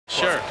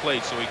across the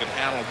plate so he can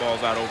handle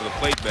balls out over the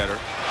plate better.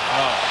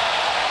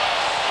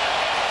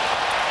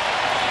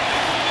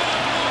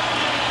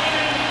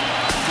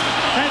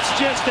 That's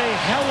just a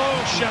hello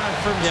shot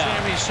from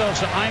Sammy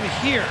Sosa. I'm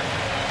here.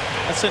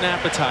 That's an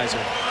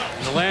appetizer.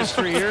 In the last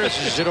 3 years,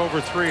 he's hit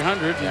over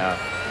 300. Yeah.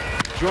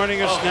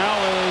 Joining us now,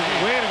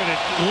 wait a minute,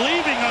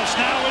 leaving us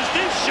now is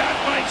this shot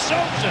by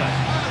Sosa.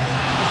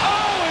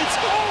 Oh, it's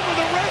over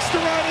the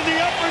restaurant in the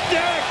upper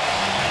deck.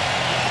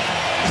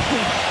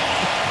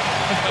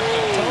 I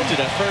told you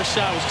that first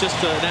shot was just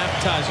an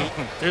appetizer.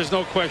 There's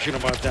no question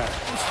about that.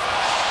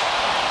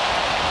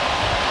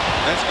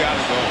 That's got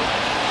to go.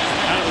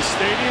 Out of the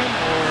stadium,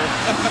 or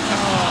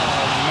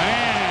oh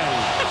man,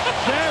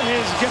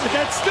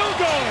 that's still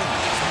going.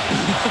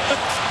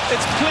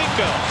 It's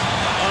Plinko.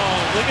 Oh,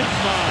 look at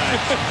mine.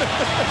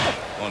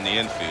 On the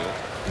infield.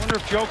 I wonder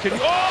if Joe can. Oh!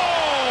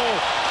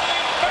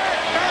 Back!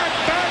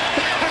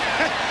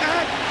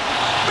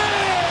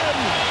 Man!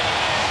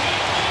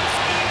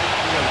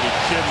 You gotta be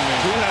kidding me.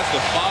 Who has to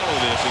follow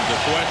this is the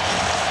question.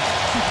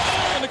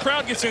 And the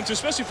crowd gets into,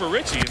 especially for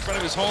Richie, in front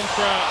of his home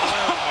crowd.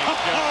 Oh, my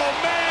God. Oh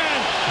man!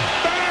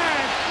 Back!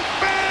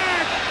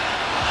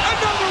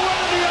 Another one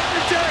in the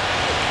upper deck.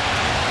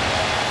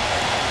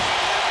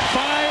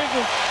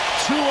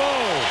 5-2-0.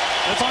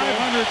 That's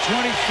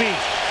 520 feet.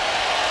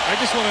 I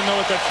just want to know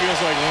what that feels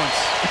like once.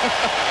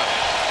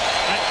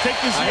 Take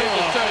this year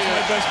off. That's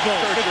my best ball.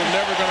 You're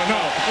never going to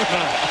know.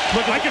 No.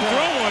 Look, I can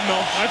throw one,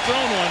 though. I've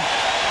thrown one.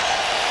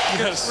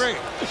 Yes. Great.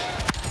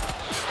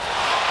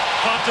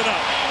 Popped it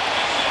up.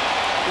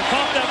 We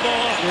popped that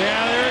ball up.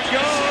 Yeah, there it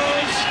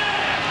goes.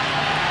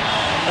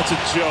 That's a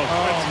joke.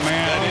 Oh,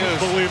 man. That is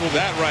unbelievable.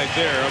 That right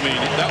there. I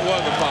mean, that was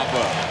a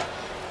pop-up.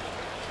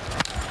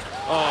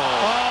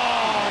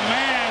 Oh,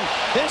 man.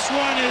 This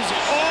one is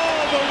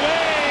all the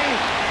way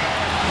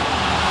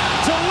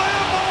to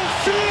Lambeau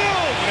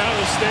Field. Out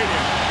of the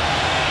stadium.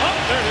 Oh,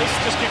 there it is.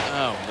 Just keep.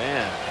 Oh,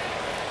 man.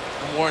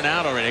 I'm worn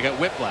out already. I got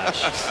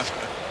whiplash. I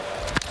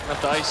have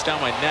to ice down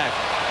my neck.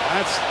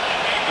 That's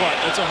What?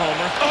 That's a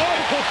homer. there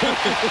it goes.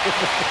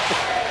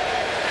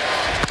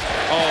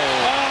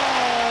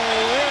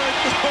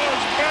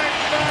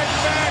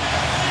 Back.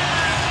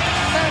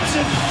 That's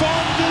in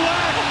Fond du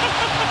Lac.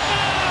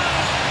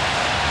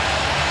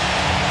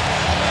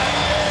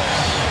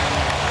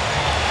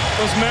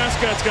 Those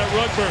mascots got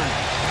rug burn.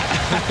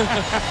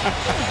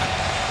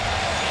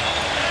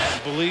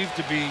 Believed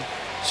to be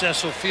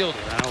Cecil Fielder,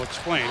 and I'll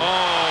explain.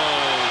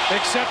 Oh.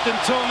 Except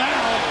until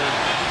now.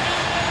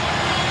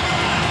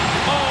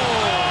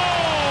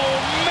 Oh,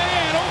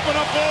 man. Open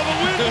up all the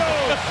windows.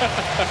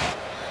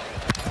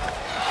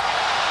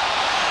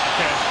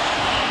 Okay.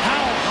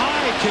 How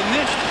high can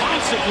this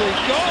possibly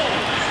go?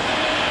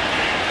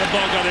 That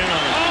ball got in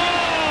on it.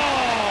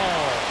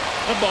 Oh!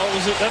 That ball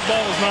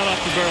was not off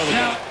the barrel of the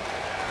Now, bat.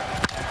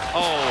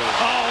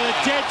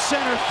 the dead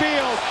center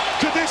field.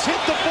 Could this hit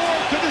the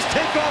board? Could this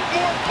take off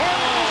more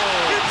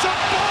particles? It's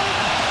above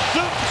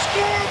the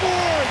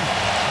scoreboard.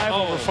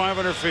 Over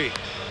 500 feet.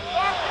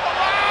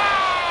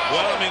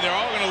 Well, I mean, they're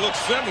all going to look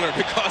similar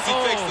because he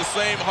takes the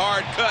same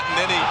hard cut, and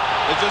then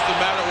it's just a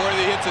matter of whether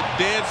he hits a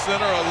dead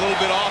center or a little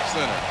bit off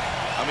center.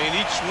 I mean,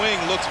 each swing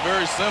looks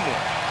very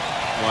similar.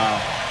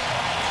 Wow.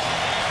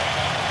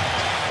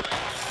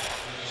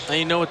 Now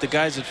you know what the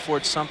guys at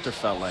Fort Sumter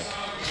felt like.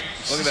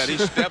 Look at that. He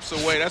steps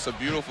away. That's a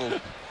beautiful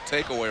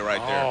takeaway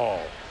right there. Oh.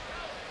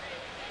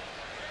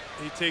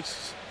 He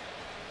takes,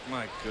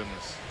 my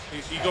goodness.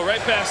 You go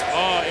right past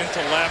awe into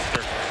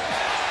laughter.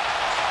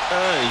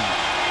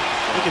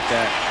 Look at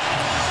that.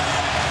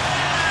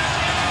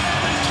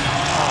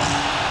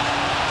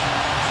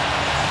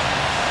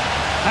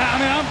 I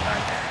mean,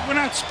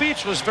 we're not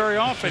speechless very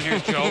often here,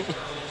 Joe.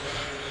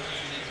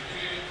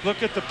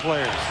 Look at the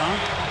players, huh?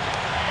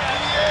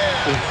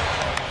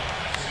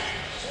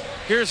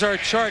 Here's our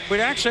chart, but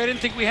actually I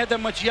didn't think we had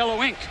that much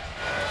yellow ink.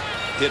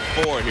 Hit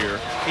 4 here.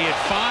 He had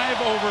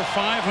 5 over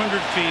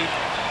 500 feet,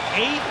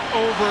 8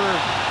 over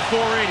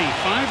 480,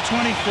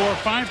 524,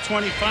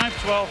 520,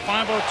 512,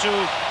 502,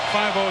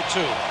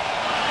 502.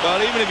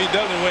 Well, even if he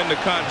doesn't win the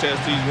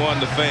contest, he's won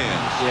the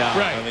fans. Yeah.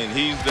 Right. I mean,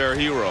 he's their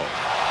hero.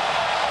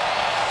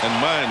 And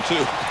mine,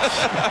 too.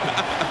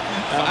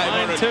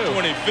 Mine, too.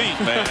 520 feet,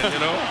 man,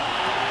 you know?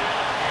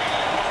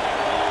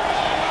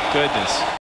 Goodness.